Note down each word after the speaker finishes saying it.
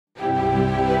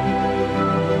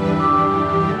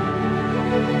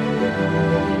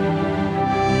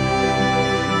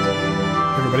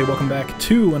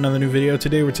to another new video.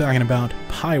 Today we're talking about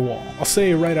Pywal. I'll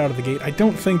say right out of the gate, I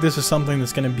don't think this is something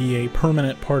that's going to be a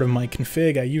permanent part of my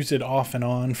config. I used it off and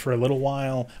on for a little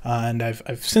while, and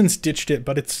I've since ditched it,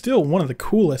 but it's still one of the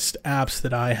coolest apps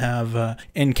that I have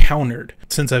encountered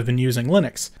since I've been using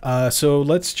Linux. So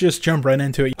let's just jump right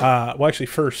into it. Well, actually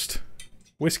first,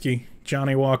 whiskey,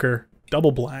 Johnny Walker,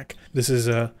 double black. This is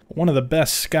one of the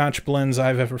best Scotch blends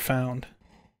I've ever found.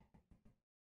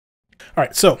 All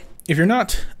right, so if you're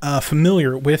not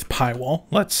familiar with Pywal,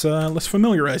 let's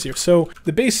familiarize you. So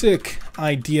the basic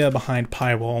idea behind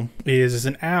Pywal is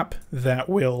an app that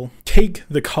will take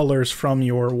the colors from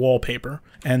your wallpaper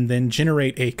and then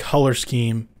generate a color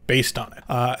scheme based on it.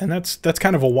 And that's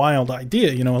kind of a wild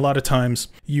idea. You know, a lot of times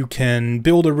you can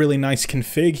build a really nice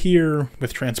config here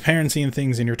with transparency and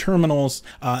things in your terminals,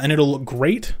 and it'll look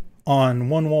great on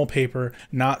one wallpaper,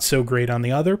 not so great on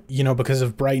the other, you know, because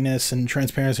of brightness and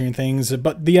transparency and things.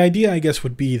 But the idea, I guess,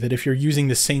 would be that if you're using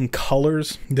the same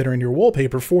colors that are in your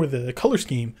wallpaper for the color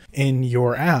scheme in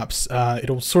your apps,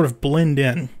 it'll sort of blend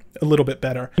in a little bit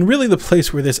better. And really the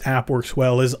place where this app works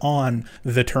well is on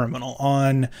the terminal,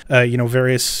 on, you know,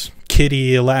 various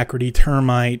Kitty, Alacrity,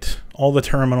 Termite, all the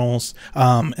terminals,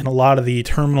 and a lot of the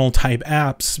terminal type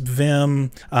apps,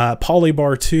 Vim,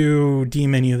 Polybar 2,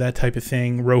 dmenu, that type of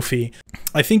thing, Rofi.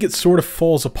 I think it sort of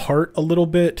falls apart a little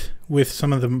bit with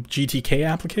some of the GTK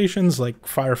applications like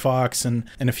Firefox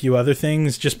and a few other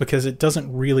things, just because it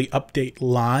doesn't really update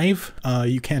live.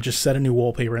 You can't just set a new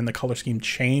wallpaper and the color scheme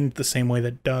change the same way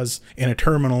that it does in a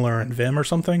terminal or in Vim or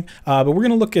something. But we're going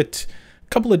to look at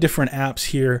couple of different apps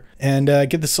here and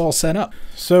get this all set up.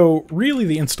 So really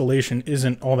the installation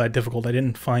isn't all that difficult. I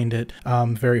didn't find it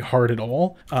very hard at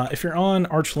all. If you're on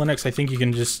Arch Linux, I think you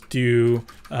can just do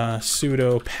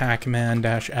sudo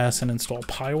pacman-s and install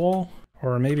Pywal,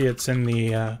 or maybe it's in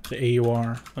the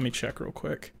AUR. Let me check real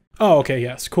quick. Oh, okay,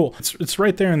 yes, cool. It's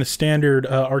right there in the standard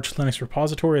Arch Linux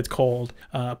repository. It's called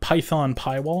Python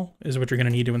Pywal is what you're going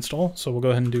to need to install. So we'll go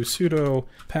ahead and do sudo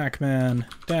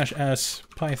pacman-s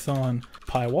python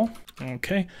Pywal.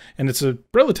 Okay, and it's a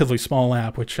relatively small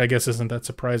app, which I guess isn't that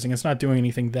surprising. It's not doing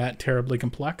anything that terribly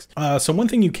complex. So one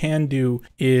thing you can do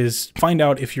is find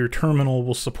out if your terminal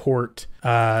will support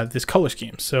this color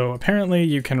scheme. So apparently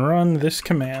you can run this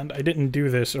command. I didn't do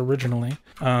this originally,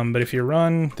 but if you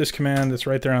run this command that's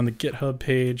right there on the GitHub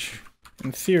page,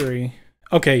 in theory,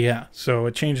 okay, yeah, so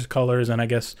it changes colors, and I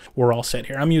guess we're all set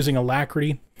here. I'm using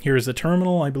Alacrity. Here's the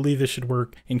terminal. I believe this should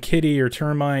work in Kitty or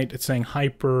Termite. It's saying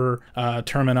hyper,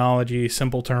 terminology,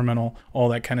 simple terminal, all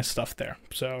that kind of stuff there.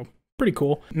 So pretty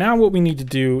cool. Now what we need to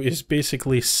do is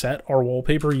basically set our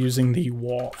wallpaper using the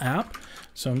Wall app.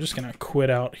 So I'm just gonna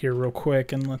quit out here real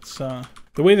quick, and let's,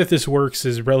 the way that this works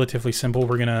is relatively simple.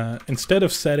 We're gonna, instead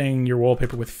of setting your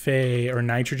wallpaper with Fey or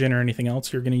Nitrogen or anything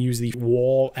else, you're gonna use the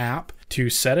Wall app to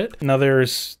set it. Now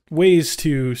there's ways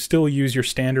to still use your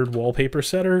standard wallpaper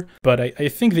setter, but I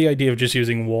think the idea of just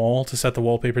using Wall to set the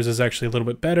wallpapers is actually a little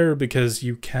bit better, because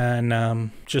you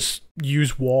can just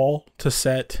use Wall to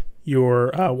set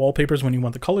your wallpapers when you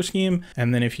want the color scheme,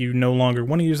 and then if you no longer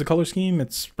want to use the color scheme,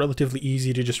 it's relatively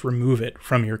easy to just remove it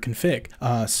from your config.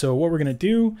 So what we're going to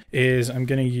do is I'm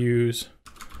going to use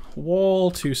Wall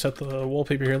to set the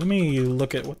wallpaper here. Let me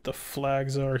look at what the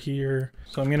flags are here.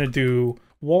 So I'm going to do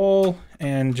Wall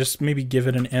and just maybe give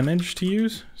it an image to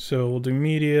use. So we'll do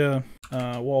media,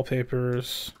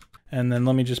 wallpapers, and then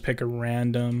let me just pick a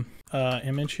random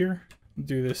image here.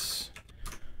 Do this.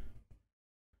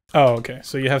 Oh, okay,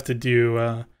 so you have to do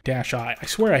 -i. I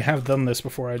swear I have done this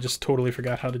before, I just totally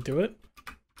forgot how to do it.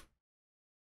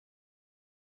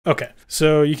 Okay,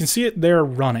 so you can see it there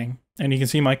running, and you can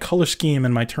see my color scheme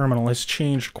in my terminal has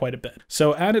changed quite a bit.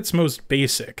 So at its most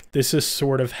basic, this is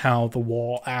sort of how the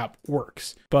Wall app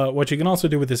works. But what you can also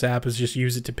do with this app is just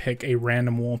use it to pick a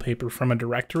random wallpaper from a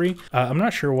directory. I'm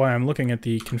not sure why I'm looking at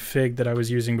the config that I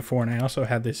was using before, and I also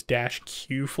had this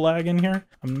 -q flag in here.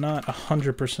 I'm not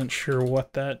 100% sure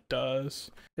what that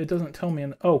does. It doesn't tell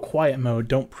me oh, quiet mode,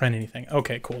 don't print anything.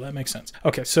 Okay, cool, that makes sense.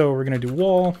 Okay, so we're gonna do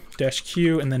Wall,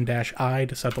 -q, and then -i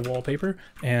to set the wallpaper.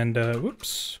 And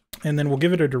whoops. And then we'll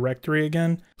give it a directory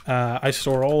again. I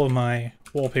store all of my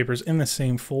wallpapers in the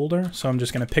same folder, so I'm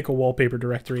just going to pick a wallpaper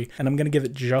directory, and I'm going to give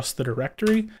it just the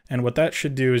directory. And what that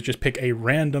should do is just pick a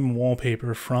random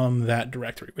wallpaper from that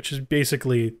directory, which is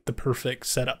basically the perfect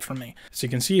setup for me. So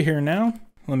you can see here now.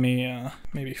 Let me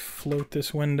maybe float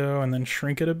this window and then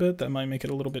shrink it a bit. That might make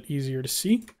it a little bit easier to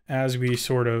see. As we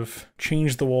sort of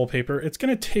change the wallpaper, it's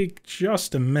going to take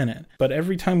just a minute, but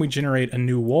every time we generate a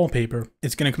new wallpaper,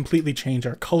 it's going to completely change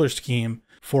our color scheme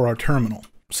for our terminal.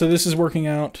 So this is working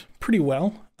out pretty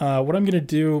well. What I'm going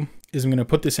to do is I'm going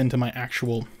to put this into my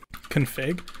actual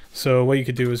config. So what you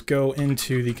could do is go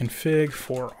into the config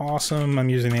for Awesome. I'm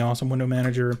using the Awesome window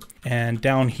manager, and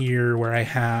down here where I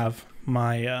have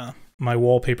my my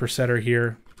wallpaper setter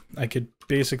here, I could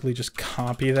basically just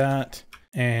copy that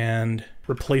and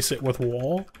replace it with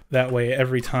wall. That way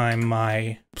every time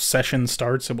my session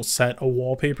starts, it will set a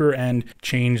wallpaper and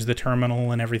change the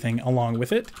terminal and everything along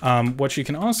with it. What you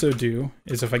can also do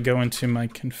is if I go into my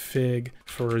config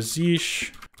for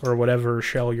Zeesh or whatever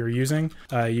shell you're using,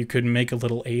 you could make a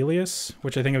little alias,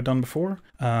 which I think I've done before.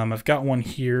 I've got one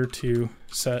here to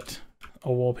set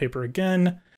a wallpaper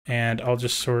again, and I'll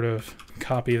just sort of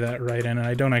copy that right in. And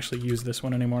I don't actually use this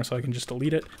one anymore, so I can just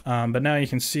delete it. But now you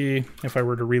can see if I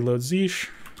were to reload Zeesh,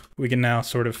 we can now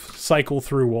sort of cycle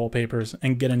through wallpapers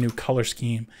and get a new color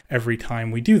scheme every time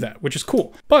we do that, which is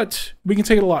cool. But we can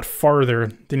take it a lot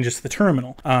farther than just the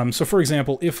terminal. So for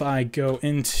example, if I go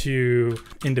into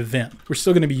Vim, we're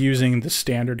still going to be using the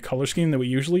standard color scheme that we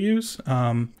usually use.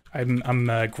 I'm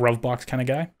a Grovebox kind of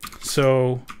guy.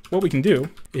 So what we can do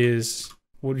is,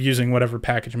 using whatever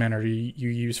package manager you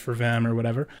use for Vim or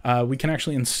whatever, we can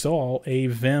actually install a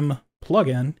Vim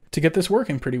plugin to get this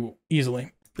working pretty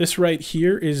easily. This right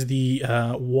here is the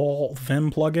Wall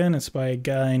Vim plugin. It's by a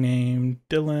guy named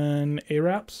Dylan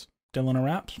Araps.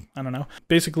 I don't know.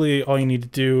 Basically, all you need to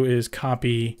do is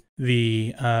copy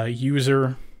the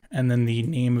user and then the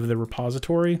name of the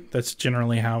repository. That's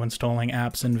generally how installing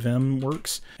apps in Vim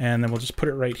works. And then we'll just put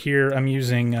it right here. I'm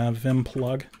using Vim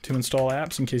plug to install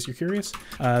apps in case you're curious.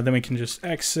 Then we can just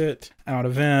exit out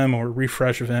of Vim or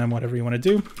refresh Vim, whatever you want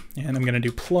to do. And I'm going to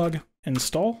do plug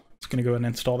install. It's going to go ahead and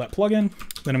install that plugin.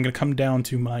 Then I'm going to come down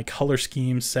to my color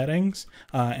scheme settings,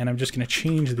 and I'm just going to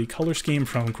change the color scheme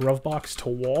from Grovebox to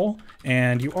wall.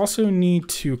 And you also need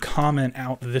to comment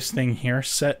out this thing here,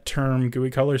 set term GUI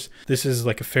colors. This is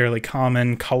like a fairly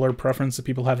common color preference that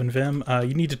people have in Vim.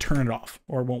 You need to turn it off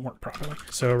or it won't work properly.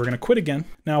 So we're going to quit again.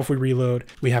 Now if we reload,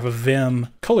 we have a Vim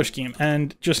color scheme.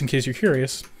 And just in case you're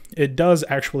curious, it does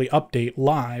actually update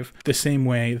live the same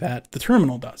way that the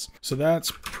terminal does. So that's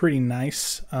pretty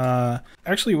nice.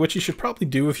 Actually, what you should probably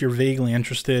do if you're vaguely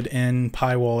interested in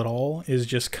Pywal at all is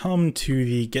just come to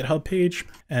the GitHub page.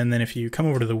 And then if you come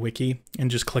over to the wiki and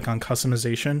just click on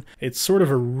customization, it's sort of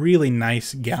a really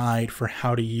nice guide for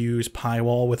how to use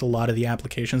Pywal with a lot of the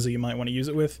applications that you might want to use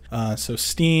it with. So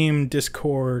Steam,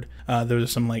 Discord, those are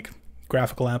some like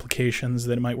graphical applications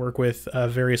that it might work with,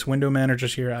 various window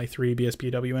managers here, i3, BSP,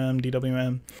 WM,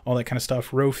 DWM, all that kind of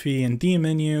stuff, Rofi and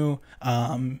dmenu,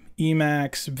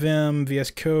 Emacs, Vim,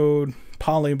 VS Code,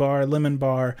 Polybar, Lemon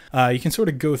Bar. You can sort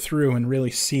of go through and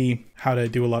really see how to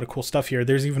do a lot of cool stuff here.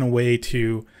 There's even a way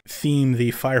to theme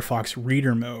the Firefox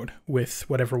reader mode with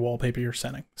whatever wallpaper you're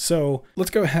setting. So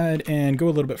let's go ahead and go a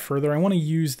little bit further. I want to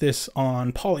use this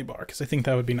on Polybar because I think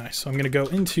that would be nice. So I'm going to go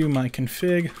into my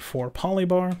config for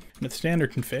Polybar, the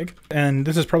standard config. And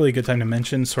this is probably a good time to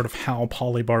mention sort of how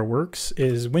Polybar works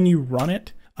is when you run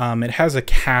it, it has a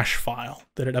cache file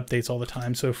that it updates all the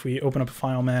time. So if we open up a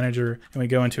file manager and we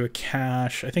go into a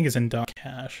cache, I think it's in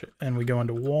 .cache, and we go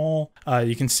into wall,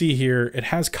 you can see here it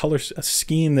has a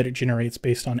scheme that it generates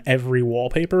based on every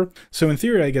wallpaper. So in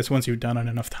theory, I guess once you've done it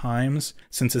enough times,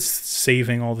 since it's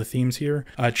saving all the themes here,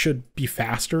 it should be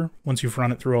faster once you've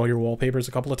run it through all your wallpapers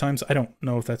a couple of times. I don't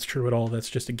know if that's true at all. That's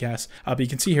just a guess. But you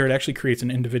can see here it actually creates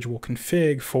an individual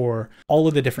config for all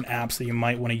of the different apps that you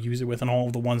might want to use it with and all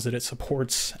of the ones that it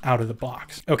supports out of the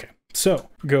box. Okay, so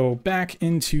go back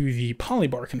into the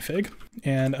Polybar config,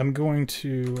 and I'm going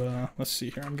to, let's see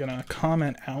here, I'm going to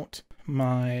comment out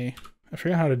my, I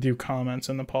forgot how to do comments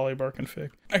in the Polybar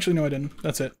config. Actually, no, I didn't.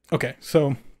 That's it. Okay,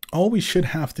 so all we should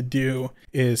have to do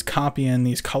is copy in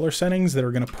these color settings that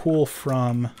are going to pull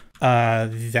from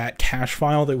that cache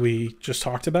file that we just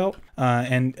talked about.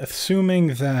 And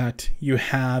assuming that you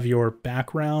have your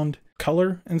background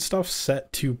color and stuff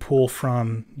set to pull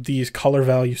from these color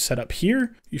values set up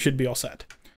here, you should be all set.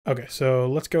 Okay, so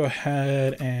let's go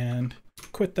ahead and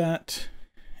quit that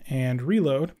and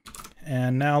reload.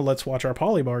 And now let's watch our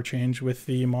Polybar change with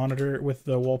the monitor, with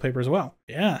the wallpaper as well.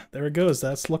 Yeah, there it goes.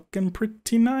 That's looking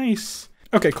pretty nice.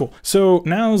 Okay, cool. So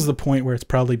now's the point where it's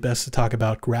probably best to talk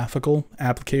about graphical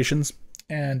applications.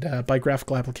 And by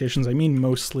graphical applications, I mean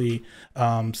mostly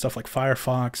stuff like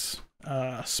Firefox,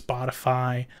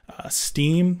 Spotify,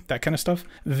 Steam, that kind of stuff.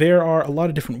 There are a lot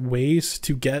of different ways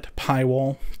to get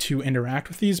Pywal to interact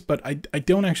with these, but I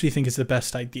don't actually think it's the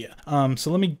best idea.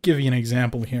 So let me give you an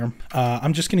example here.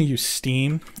 I'm just going to use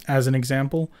Steam as an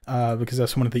example because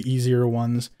that's one of the easier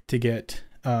ones to get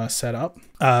set up.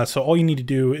 So all you need to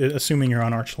do, assuming you're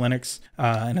on Arch Linux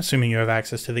and assuming you have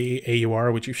access to the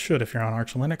AUR, which you should if you're on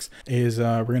Arch Linux, is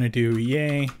we're going to do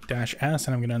yay-s, and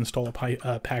I'm going to install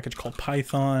a package called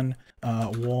Python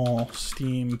wall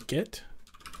steam git.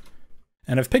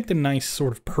 And I've picked a nice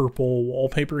sort of purple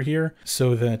wallpaper here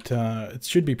so that it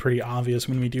should be pretty obvious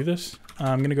when we do this.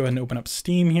 I'm going to go ahead and open up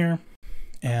Steam here.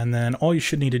 And then all you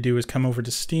should need to do is come over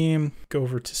to Steam, go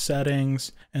over to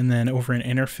Settings, and then over in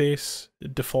Interface,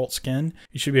 Default Skin,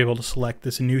 you should be able to select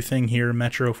this new thing here,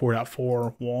 Metro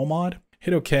 4.4 Wall Mod.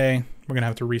 Hit OK. We're going to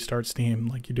have to restart Steam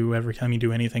like you do every time you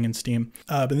do anything in Steam.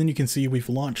 But then you can see we've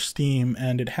launched Steam,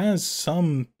 and it has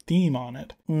some theme on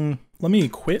it. Let me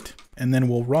quit, and then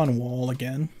we'll run Wall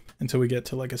again until we get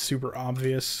to like a super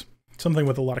obvious something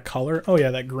with a lot of color. Oh yeah,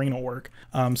 that green will work.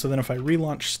 So then if I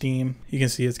relaunch Steam, you can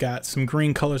see it's got some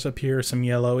green colors up here, some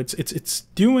yellow. It's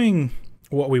doing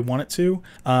what we want it to,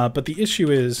 but the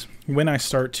issue is when I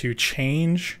start to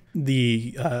change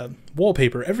the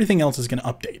wallpaper, everything else is going to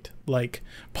update. Like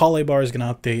Polybar is going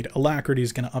to update, Alacrity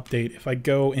is going to update. If I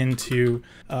go into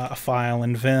a file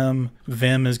in Vim,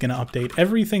 Vim is going to update.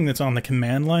 Everything that's on the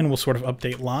command line will sort of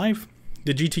update live.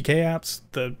 The GTK apps,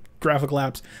 the Graphical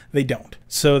Apps, they don't.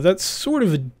 So that's sort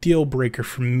of a deal breaker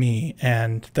for me,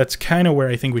 and that's kind of where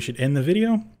I think we should end the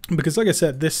video. Because like I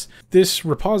said, this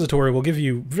repository will give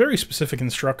you very specific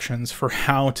instructions for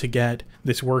how to get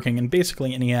this working, and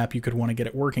basically any app you could want to get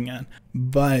it working in.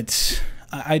 But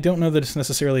I don't know that it's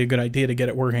necessarily a good idea to get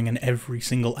it working in every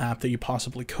single app that you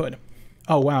possibly could.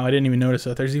 Oh wow, I didn't even notice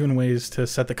that. There's even ways to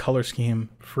set the color scheme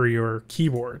for your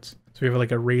keyboards. So you have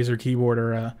like a Razer keyboard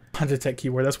or a Logitech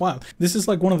keyboard. That's wild. This is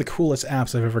like one of the coolest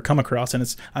apps I've ever come across,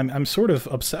 and I'm sort of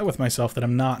upset with myself that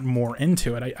I'm not more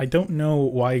into it. I don't know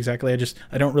why exactly.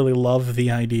 I don't really love the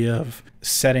idea of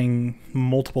setting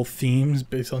multiple themes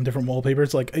based on different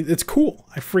wallpapers. Like, it's cool.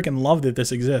 I freaking love that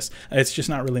this exists. It's just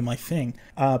not really my thing.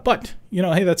 But you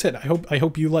know, hey, that's it. I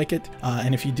hope you like it,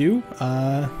 and if you do,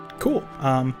 cool.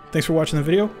 Thanks for watching the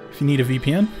video. If you need a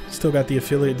VPN, still got the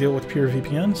affiliate deal with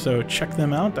PureVPN, so check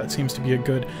them out. That seems to be a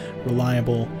good,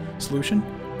 reliable solution.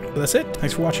 But that's it.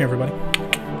 Thanks for watching, everybody.